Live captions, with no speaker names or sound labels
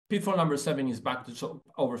pitfall number 7 is backwards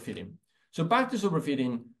overfitting. So backwards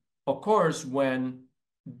overfitting occurs when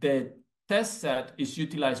the test set is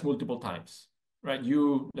utilized multiple times, right?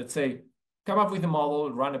 You, let's say, come up with a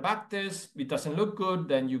model, run a backtest, it doesn't look good,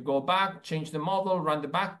 then you go back, change the model, run the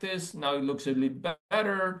backtest, now it looks a little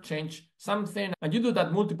better, change something, and you do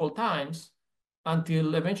that multiple times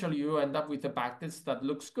until eventually you end up with a backtest that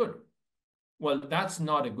looks good. Well, that's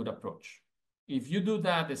not a good approach. If you do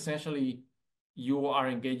that, essentially, you are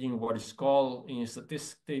engaging what is called in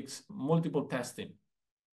statistics multiple testing.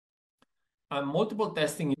 And multiple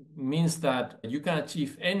testing means that you can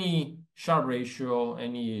achieve any Sharpe ratio,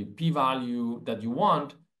 any p-value that you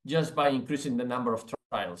want just by increasing the number of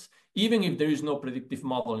trials, even if there is no predictive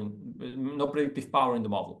model, no predictive power in the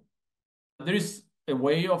model. There is a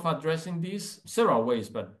way of addressing this, several ways,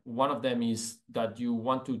 but one of them is that you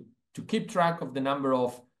want to keep track of the number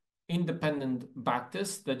of independent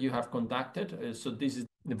backtests that you have conducted. So this is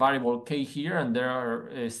the variable K here, and there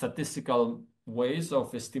are statistical ways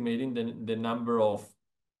of estimating the number of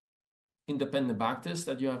independent backtests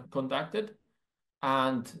that you have conducted.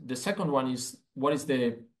 And the second one is, what is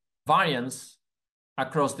the variance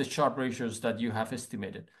across the Sharpe ratios that you have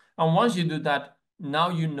estimated? And once you do that, now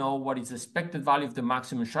you know what is the expected value of the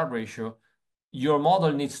maximum Sharpe ratio. Your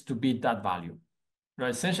model needs to beat that value,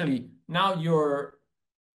 right? Essentially, now your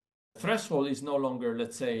threshold is no longer,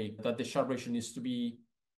 let's say, that the Sharpe ratio needs to be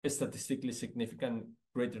statistically significant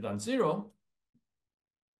greater than 0.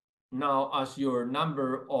 Now, as your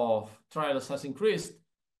number of trials has increased,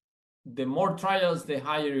 the more trials, the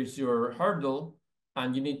higher is your hurdle,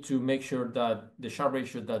 and you need to make sure that the Sharpe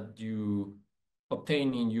ratio that you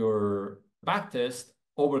obtain in your backtest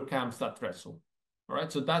overcomes that threshold. All right,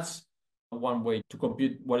 so that's one way to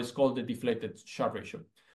compute what is called the deflated Sharpe ratio.